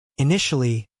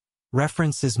Initially,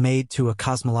 reference is made to a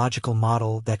cosmological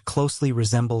model that closely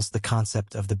resembles the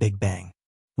concept of the Big Bang.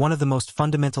 One of the most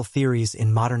fundamental theories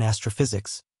in modern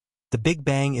astrophysics, the Big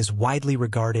Bang is widely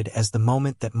regarded as the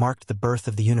moment that marked the birth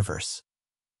of the universe,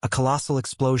 a colossal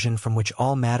explosion from which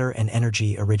all matter and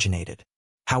energy originated.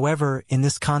 However, in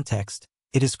this context,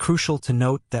 it is crucial to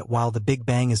note that while the Big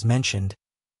Bang is mentioned,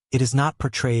 it is not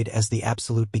portrayed as the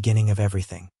absolute beginning of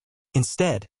everything.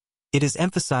 Instead, it is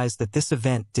emphasized that this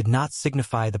event did not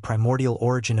signify the primordial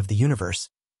origin of the universe,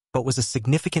 but was a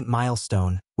significant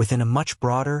milestone within a much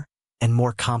broader and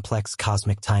more complex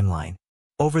cosmic timeline.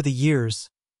 Over the years,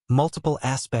 multiple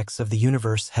aspects of the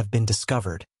universe have been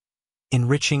discovered,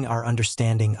 enriching our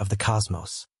understanding of the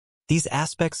cosmos. These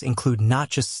aspects include not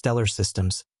just stellar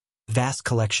systems, vast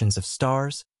collections of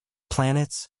stars,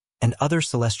 planets, and other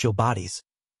celestial bodies,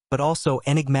 but also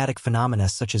enigmatic phenomena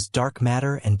such as dark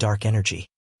matter and dark energy.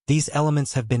 These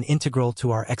elements have been integral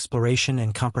to our exploration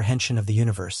and comprehension of the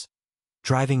universe,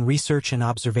 driving research and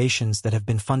observations that have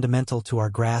been fundamental to our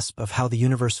grasp of how the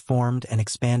universe formed and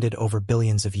expanded over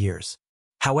billions of years.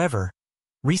 However,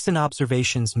 recent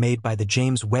observations made by the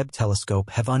James Webb Telescope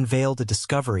have unveiled a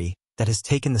discovery that has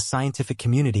taken the scientific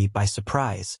community by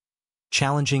surprise,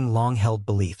 challenging long-held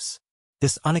beliefs.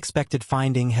 This unexpected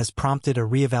finding has prompted a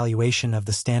reevaluation of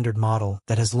the standard model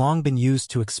that has long been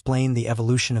used to explain the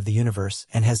evolution of the universe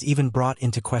and has even brought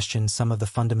into question some of the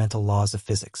fundamental laws of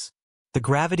physics. The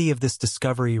gravity of this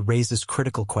discovery raises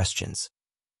critical questions.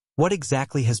 What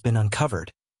exactly has been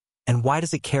uncovered, and why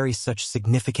does it carry such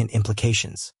significant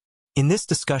implications? In this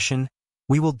discussion,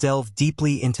 we will delve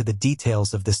deeply into the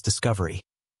details of this discovery,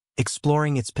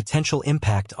 exploring its potential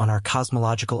impact on our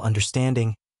cosmological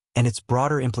understanding and its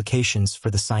broader implications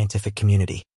for the scientific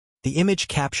community. The image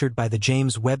captured by the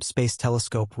James Webb Space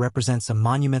Telescope represents a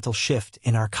monumental shift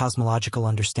in our cosmological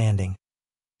understanding,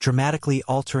 dramatically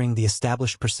altering the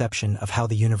established perception of how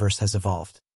the universe has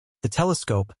evolved. The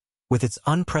telescope, with its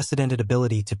unprecedented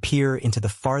ability to peer into the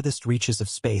farthest reaches of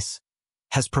space,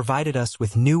 has provided us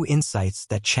with new insights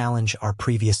that challenge our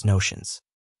previous notions.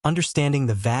 Understanding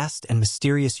the vast and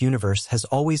mysterious universe has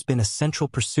always been a central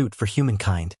pursuit for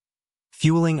humankind,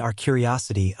 fueling our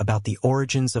curiosity about the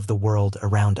origins of the world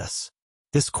around us.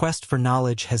 This quest for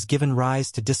knowledge has given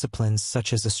rise to disciplines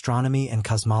such as astronomy and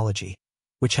cosmology,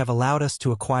 which have allowed us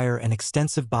to acquire an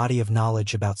extensive body of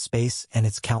knowledge about space and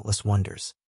its countless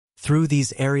wonders. Through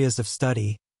these areas of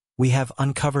study, we have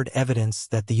uncovered evidence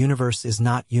that the universe is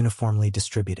not uniformly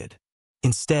distributed.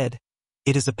 Instead,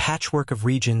 it is a patchwork of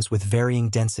regions with varying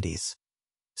densities.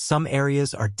 Some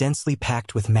areas are densely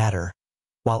packed with matter,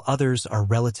 while others are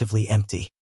relatively empty.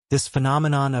 This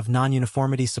phenomenon of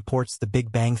non-uniformity supports the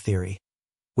Big Bang theory,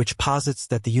 which posits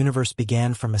that the universe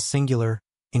began from a singular,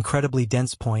 incredibly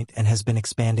dense point and has been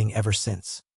expanding ever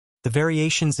since. The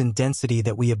variations in density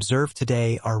that we observe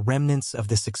today are remnants of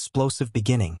this explosive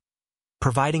beginning,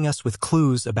 providing us with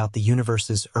clues about the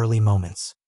universe's early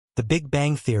moments. The Big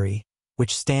Bang theory,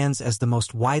 which stands as the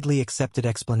most widely accepted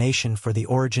explanation for the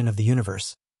origin of the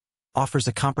universe, offers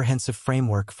a comprehensive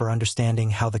framework for understanding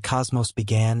how the cosmos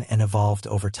began and evolved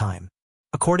over time.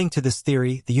 According to this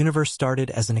theory, the universe started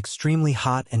as an extremely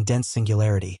hot and dense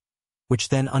singularity, which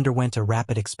then underwent a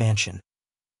rapid expansion,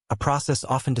 a process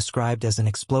often described as an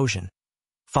explosion,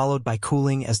 followed by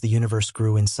cooling as the universe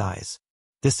grew in size.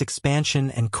 This expansion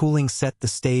and cooling set the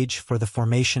stage for the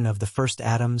formation of the first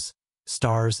atoms,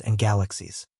 stars, and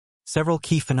galaxies. Several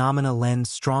key phenomena lend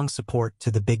strong support to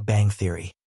the Big Bang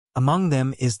theory. Among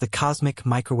them is the cosmic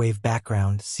microwave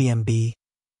background, CMB,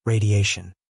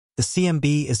 radiation. The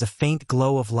CMB is a faint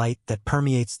glow of light that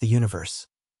permeates the universe,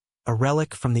 a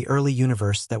relic from the early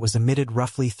universe that was emitted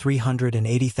roughly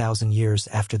 380,000 years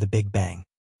after the Big Bang.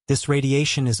 This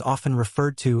radiation is often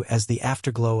referred to as the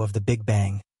afterglow of the Big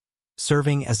Bang,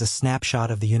 serving as a snapshot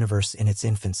of the universe in its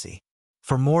infancy.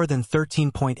 For more than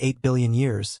 13.8 billion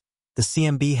years, the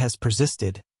CMB has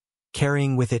persisted,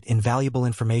 carrying with it invaluable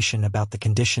information about the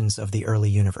conditions of the early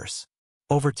universe.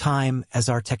 Over time, as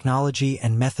our technology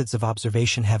and methods of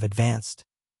observation have advanced,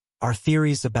 our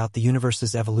theories about the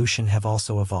universe's evolution have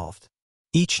also evolved.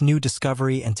 Each new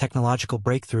discovery and technological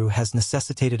breakthrough has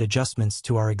necessitated adjustments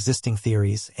to our existing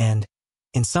theories and,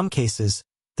 in some cases,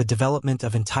 the development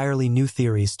of entirely new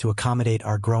theories to accommodate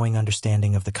our growing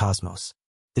understanding of the cosmos.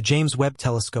 The James Webb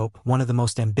Telescope, one of the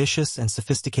most ambitious and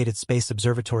sophisticated space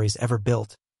observatories ever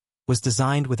built, was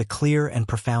designed with a clear and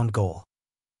profound goal: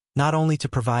 not only to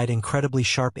provide incredibly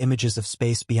sharp images of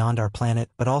space beyond our planet,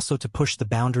 but also to push the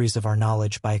boundaries of our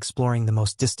knowledge by exploring the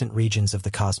most distant regions of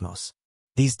the cosmos.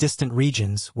 These distant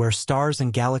regions, where stars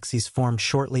and galaxies formed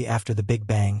shortly after the Big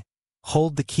Bang,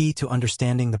 hold the key to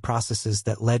understanding the processes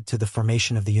that led to the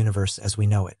formation of the universe as we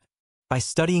know it. By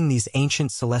studying these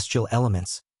ancient celestial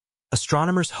elements,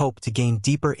 astronomers hope to gain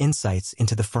deeper insights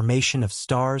into the formation of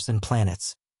stars and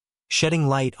planets, shedding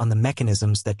light on the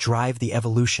mechanisms that drive the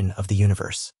evolution of the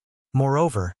universe.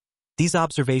 Moreover, these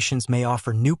observations may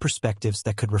offer new perspectives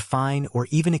that could refine or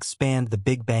even expand the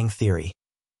Big Bang theory,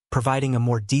 providing a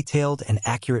more detailed and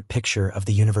accurate picture of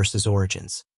the universe's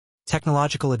origins.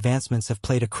 Technological advancements have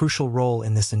played a crucial role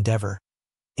in this endeavor,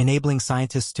 enabling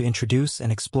scientists to introduce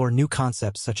and explore new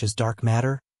concepts such as dark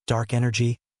matter, dark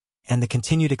energy, and the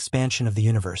continued expansion of the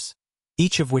universe,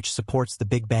 each of which supports the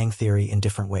Big Bang theory in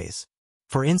different ways.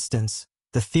 For instance,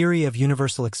 the theory of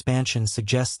universal expansion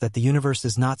suggests that the universe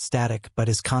is not static but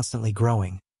is constantly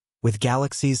growing, with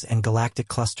galaxies and galactic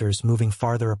clusters moving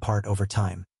farther apart over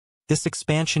time. This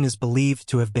expansion is believed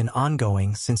to have been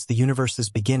ongoing since the universe's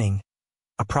beginning,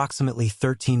 approximately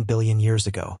 13 billion years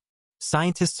ago.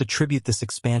 Scientists attribute this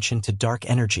expansion to dark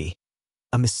energy,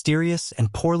 a mysterious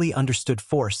and poorly understood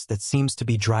force that seems to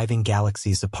be driving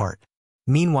galaxies apart.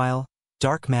 Meanwhile,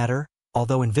 dark matter,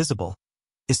 although invisible,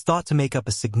 is thought to make up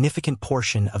a significant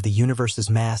portion of the universe's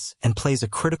mass and plays a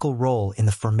critical role in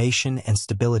the formation and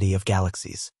stability of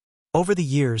galaxies. Over the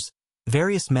years,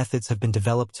 various methods have been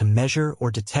developed to measure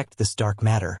or detect this dark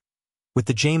matter, with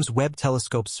the James Webb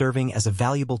Telescope serving as a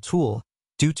valuable tool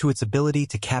due to its ability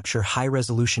to capture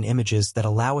high-resolution images that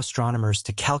allow astronomers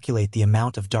to calculate the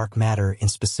amount of dark matter in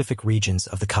specific regions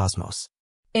of the cosmos.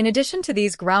 In addition to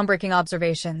these groundbreaking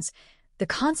observations, the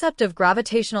concept of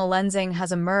gravitational lensing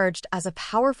has emerged as a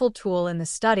powerful tool in the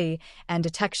study and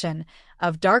detection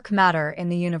of dark matter in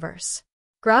the universe.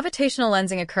 Gravitational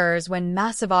lensing occurs when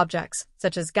massive objects,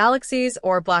 such as galaxies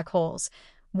or black holes,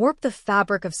 warp the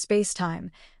fabric of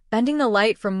space-time, bending the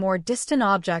light from more distant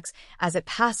objects as it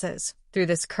passes through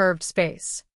this curved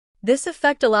space. This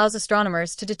effect allows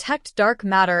astronomers to detect dark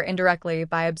matter indirectly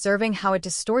by observing how it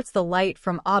distorts the light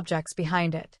from objects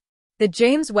behind it. The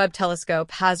James Webb Telescope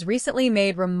has recently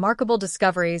made remarkable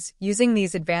discoveries using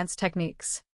these advanced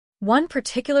techniques. One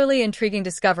particularly intriguing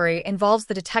discovery involves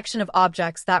the detection of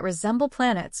objects that resemble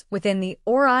planets within the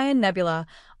Orion Nebula,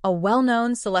 a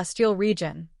well-known celestial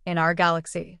region in our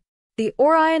galaxy. The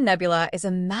Orion Nebula is a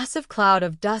massive cloud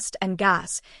of dust and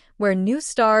gas where new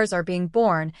stars are being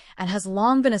born and has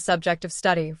long been a subject of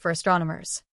study for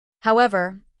astronomers.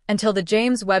 However, until the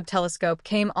James Webb Telescope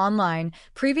came online,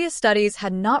 previous studies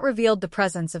had not revealed the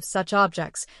presence of such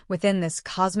objects within this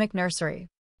cosmic nursery.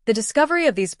 The discovery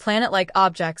of these planet-like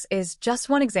objects is just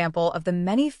one example of the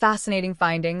many fascinating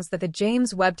findings that the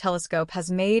James Webb Telescope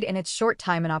has made in its short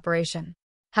time in operation.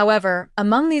 However,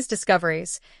 among these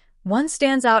discoveries, one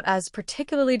stands out as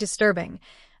particularly disturbing,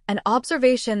 an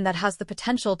observation that has the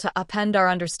potential to upend our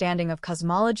understanding of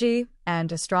cosmology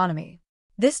and astronomy.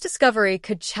 This discovery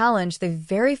could challenge the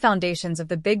very foundations of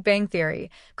the Big Bang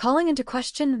theory, calling into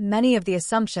question many of the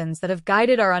assumptions that have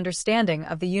guided our understanding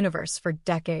of the universe for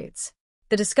decades.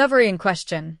 The discovery in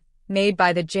question, made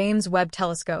by the James Webb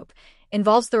Telescope,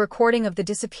 involves the recording of the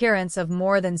disappearance of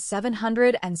more than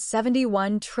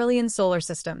 771 trillion solar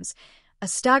systems, a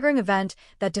staggering event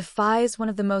that defies one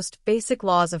of the most basic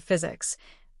laws of physics,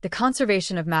 the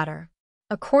conservation of matter.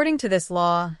 According to this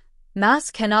law,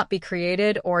 mass cannot be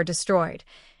created or destroyed.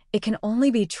 It can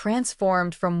only be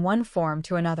transformed from one form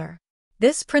to another.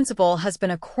 This principle has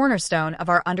been a cornerstone of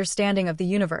our understanding of the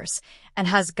universe and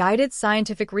has guided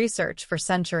scientific research for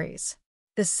centuries.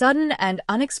 The sudden and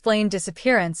unexplained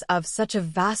disappearance of such a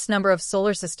vast number of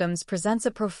solar systems presents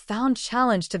a profound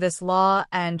challenge to this law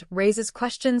and raises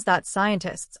questions that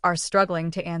scientists are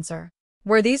struggling to answer.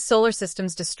 Were these solar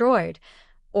systems destroyed,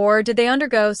 or did they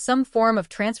undergo some form of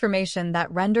transformation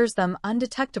that renders them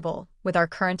undetectable with our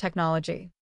current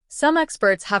technology? Some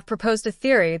experts have proposed a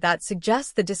theory that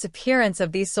suggests the disappearance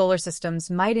of these solar systems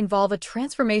might involve a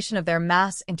transformation of their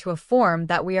mass into a form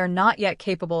that we are not yet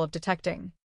capable of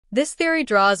detecting. This theory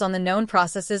draws on the known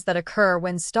processes that occur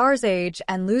when stars age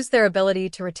and lose their ability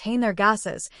to retain their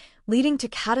gases, leading to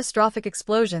catastrophic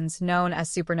explosions known as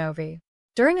supernovae.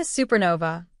 During a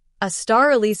supernova, a star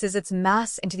releases its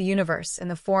mass into the universe in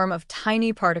the form of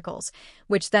tiny particles,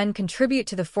 which then contribute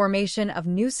to the formation of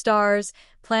new stars,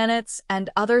 planets, and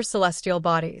other celestial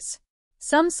bodies.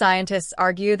 Some scientists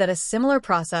argue that a similar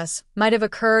process might have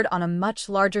occurred on a much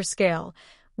larger scale,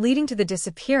 leading to the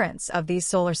disappearance of these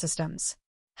solar systems.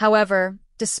 However,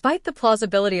 despite the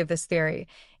plausibility of this theory,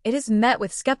 it is met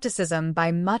with skepticism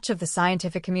by much of the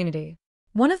scientific community.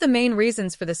 One of the main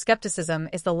reasons for this skepticism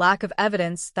is the lack of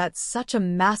evidence that such a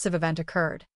massive event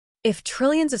occurred. If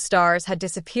trillions of stars had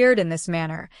disappeared in this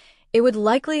manner, it would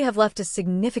likely have left a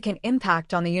significant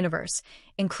impact on the universe,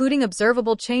 including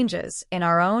observable changes in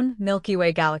our own Milky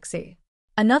Way galaxy.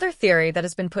 Another theory that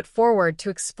has been put forward to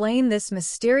explain this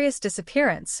mysterious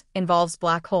disappearance involves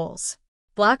black holes.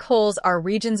 Black holes are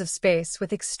regions of space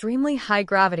with extremely high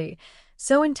gravity,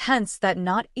 so intense that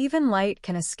not even light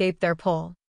can escape their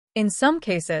pull. In some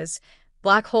cases,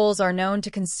 black holes are known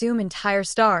to consume entire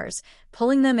stars,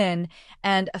 pulling them in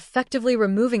and effectively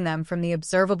removing them from the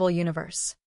observable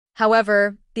universe.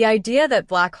 However, the idea that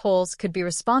black holes could be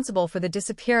responsible for the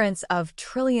disappearance of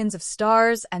trillions of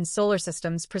stars and solar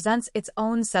systems presents its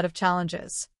own set of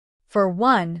challenges. For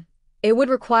one, it would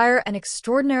require an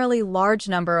extraordinarily large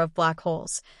number of black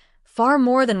holes, far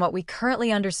more than what we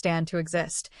currently understand to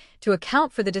exist, to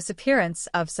account for the disappearance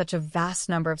of such a vast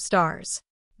number of stars.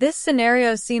 This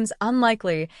scenario seems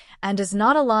unlikely and does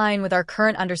not align with our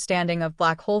current understanding of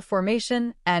black hole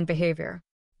formation and behavior.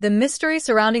 The mystery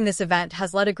surrounding this event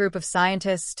has led a group of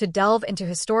scientists to delve into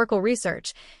historical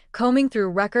research, combing through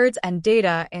records and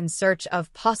data in search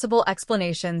of possible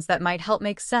explanations that might help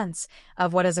make sense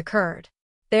of what has occurred.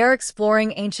 They are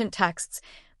exploring ancient texts,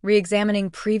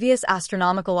 re-examining previous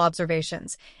astronomical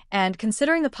observations, and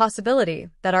considering the possibility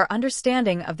that our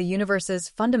understanding of the universe's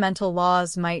fundamental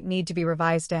laws might need to be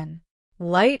revised in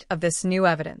light of this new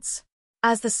evidence.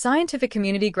 As the scientific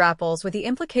community grapples with the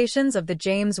implications of the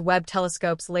James Webb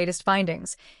Telescope's latest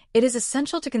findings, it is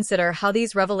essential to consider how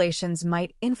these revelations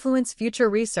might influence future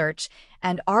research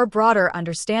and our broader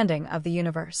understanding of the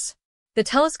universe. The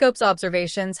telescope's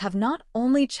observations have not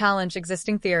only challenged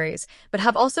existing theories, but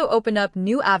have also opened up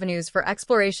new avenues for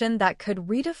exploration that could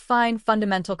redefine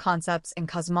fundamental concepts in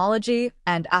cosmology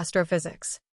and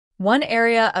astrophysics. One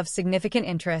area of significant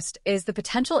interest is the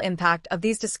potential impact of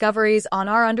these discoveries on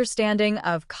our understanding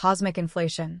of cosmic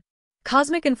inflation.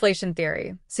 Cosmic inflation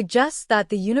theory suggests that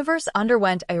the universe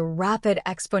underwent a rapid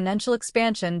exponential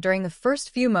expansion during the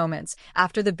first few moments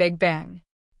after the Big Bang.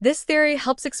 This theory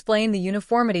helps explain the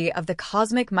uniformity of the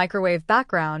cosmic microwave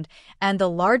background and the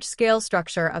large-scale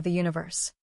structure of the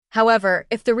universe. However,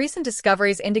 if the recent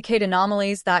discoveries indicate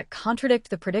anomalies that contradict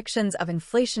the predictions of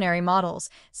inflationary models,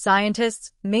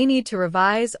 scientists may need to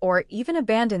revise or even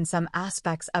abandon some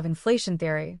aspects of inflation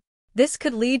theory. This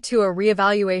could lead to a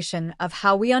reevaluation of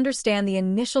how we understand the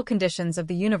initial conditions of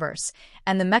the universe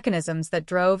and the mechanisms that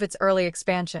drove its early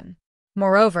expansion.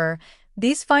 Moreover,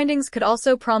 these findings could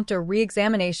also prompt a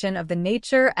re-examination of the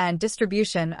nature and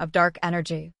distribution of dark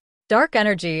energy. Dark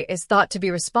energy is thought to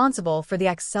be responsible for the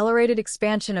accelerated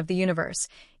expansion of the universe,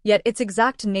 yet its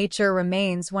exact nature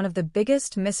remains one of the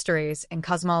biggest mysteries in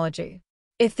cosmology.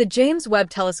 If the James Webb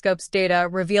Telescope's data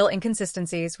reveal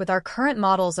inconsistencies with our current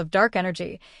models of dark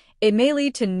energy, it may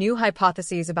lead to new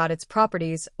hypotheses about its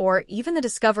properties or even the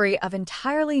discovery of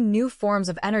entirely new forms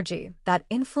of energy that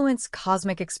influence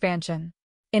cosmic expansion.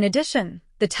 In addition,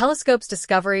 the telescope's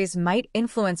discoveries might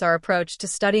influence our approach to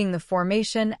studying the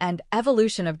formation and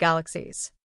evolution of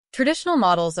galaxies. Traditional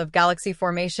models of galaxy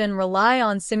formation rely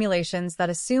on simulations that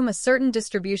assume a certain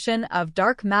distribution of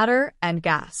dark matter and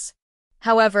gas.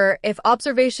 However, if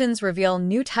observations reveal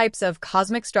new types of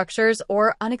cosmic structures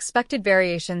or unexpected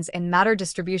variations in matter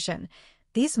distribution,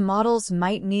 these models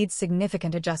might need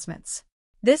significant adjustments.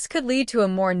 This could lead to a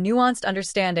more nuanced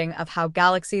understanding of how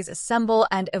galaxies assemble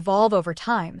and evolve over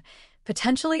time,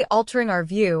 potentially altering our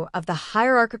view of the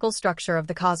hierarchical structure of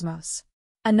the cosmos.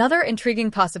 Another intriguing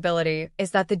possibility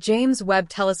is that the James Webb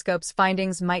Telescope's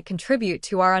findings might contribute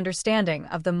to our understanding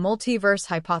of the multiverse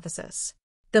hypothesis.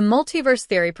 The multiverse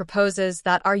theory proposes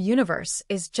that our universe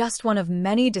is just one of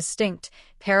many distinct,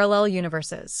 parallel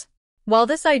universes. While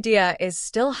this idea is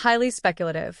still highly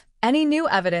speculative, any new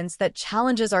evidence that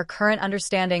challenges our current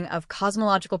understanding of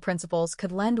cosmological principles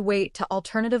could lend weight to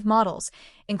alternative models,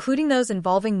 including those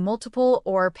involving multiple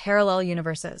or parallel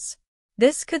universes.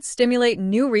 This could stimulate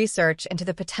new research into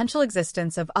the potential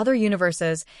existence of other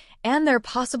universes and their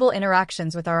possible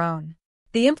interactions with our own.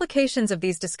 The implications of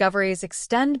these discoveries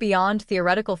extend beyond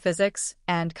theoretical physics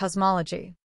and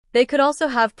cosmology. They could also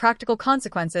have practical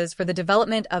consequences for the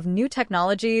development of new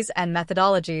technologies and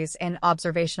methodologies in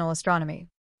observational astronomy.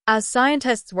 As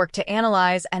scientists work to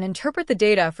analyze and interpret the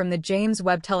data from the James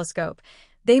Webb Telescope,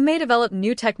 they may develop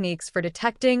new techniques for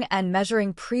detecting and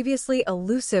measuring previously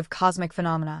elusive cosmic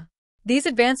phenomena. These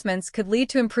advancements could lead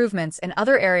to improvements in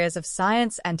other areas of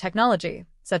science and technology,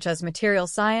 such as material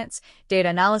science, data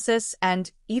analysis,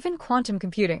 and even quantum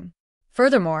computing.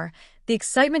 Furthermore, the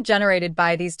excitement generated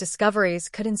by these discoveries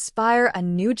could inspire a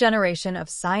new generation of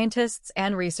scientists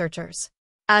and researchers.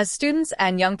 As students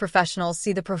and young professionals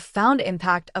see the profound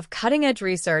impact of cutting-edge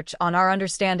research on our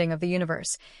understanding of the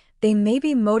universe, they may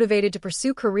be motivated to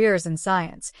pursue careers in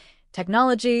science,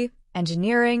 technology,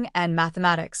 engineering, and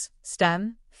mathematics,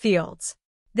 STEM, fields.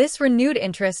 This renewed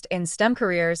interest in STEM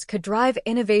careers could drive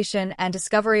innovation and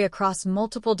discovery across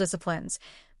multiple disciplines,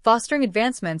 fostering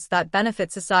advancements that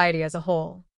benefit society as a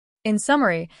whole. In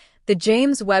summary, the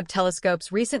James Webb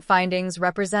Telescope's recent findings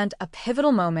represent a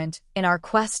pivotal moment in our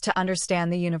quest to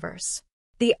understand the universe.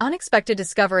 The unexpected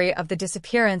discovery of the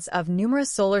disappearance of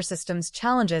numerous solar systems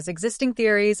challenges existing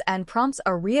theories and prompts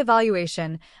a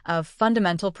reevaluation of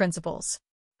fundamental principles.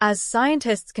 As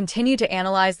scientists continue to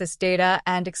analyze this data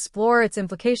and explore its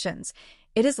implications,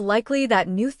 it is likely that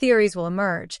new theories will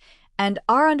emerge, and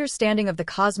our understanding of the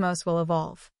cosmos will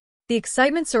evolve. The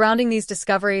excitement surrounding these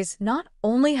discoveries not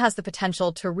only has the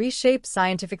potential to reshape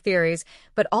scientific theories,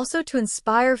 but also to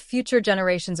inspire future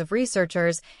generations of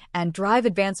researchers and drive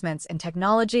advancements in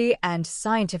technology and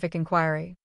scientific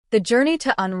inquiry. The journey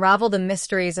to unravel the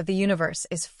mysteries of the universe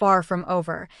is far from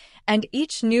over, and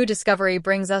each new discovery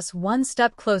brings us one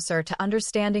step closer to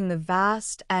understanding the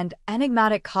vast and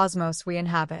enigmatic cosmos we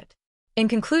inhabit. In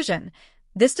conclusion,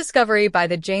 this discovery by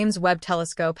the James Webb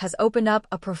Telescope has opened up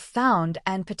a profound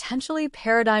and potentially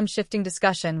paradigm-shifting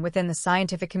discussion within the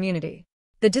scientific community.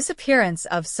 The disappearance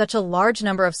of such a large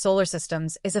number of solar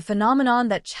systems is a phenomenon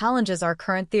that challenges our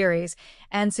current theories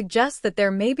and suggests that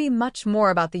there may be much more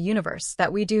about the universe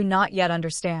that we do not yet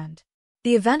understand.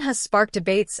 The event has sparked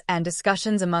debates and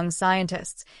discussions among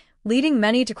scientists, leading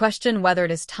many to question whether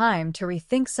it is time to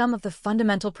rethink some of the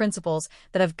fundamental principles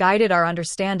that have guided our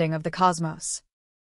understanding of the cosmos.